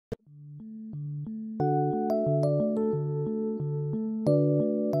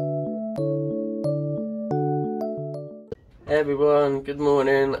Hey everyone, good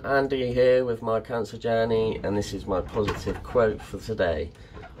morning. Andy here with my cancer journey, and this is my positive quote for today.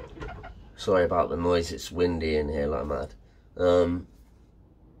 Sorry about the noise, it's windy in here like mad.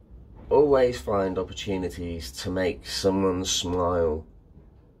 Always find opportunities to make someone smile,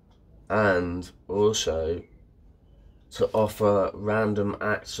 and also to offer random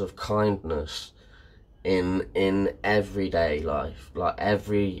acts of kindness in everyday life, like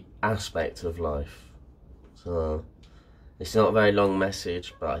every aspect of life. So it's not a very long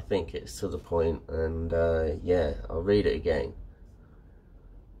message, but I think it's to the point, and yeah, I'll read it again.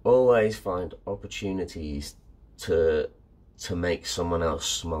 Always find opportunities to make someone else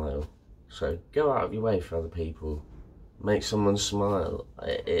smile. So go out of your way for other people. Make someone smile.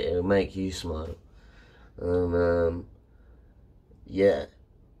 It'll make you smile. And yeah,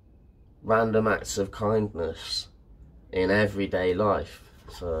 random acts of kindness in everyday life.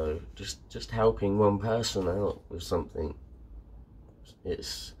 So just helping one person out with something.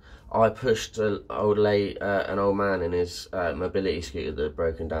 I pushed an old man in his mobility scooter that had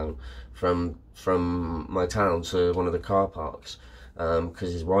broken down from my town to one of the car parks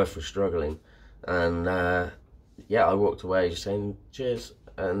because his wife was struggling, and yeah, I walked away just saying cheers,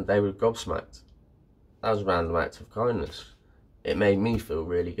 and they were gobsmacked. That was a random act of kindness. It made me feel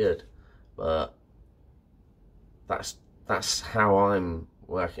really good, but that's how I'm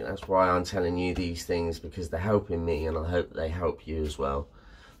working. That's why I'm telling you these things, because they're helping me, and I hope they help you as well.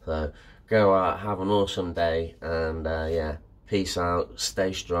 So go out, have an awesome day, and yeah, peace out,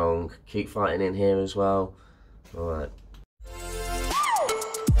 stay strong, keep fighting in here as well. All right.